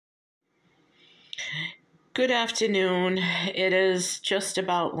Good afternoon. It is just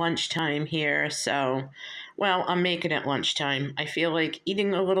about lunchtime here, so, well, I'm making it lunchtime. I feel like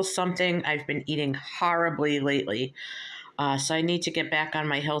eating a little something. I've been eating horribly lately, so I need to get back on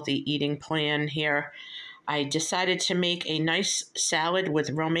my healthy eating plan here. I decided to make a nice salad with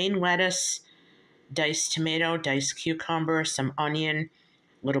romaine lettuce, diced tomato, diced cucumber, some onion,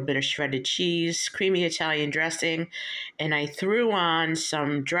 a little bit of shredded cheese, creamy Italian dressing, and I threw on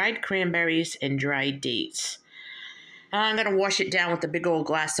some dried cranberries and dried dates. I'm going to wash it down with a big old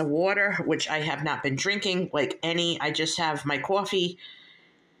glass of water, which I have not been drinking like any. I just have my coffee,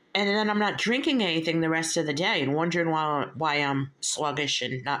 and then I'm not drinking anything the rest of the day and wondering why I'm sluggish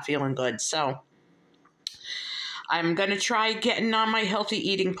and not feeling good. So I'm going to try getting on my healthy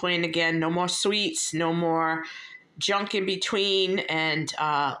eating plan again. No more sweets, no more junk in between, and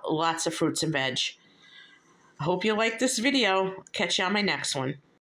lots of fruits and veg. I hope you like this video. Catch you on my next one.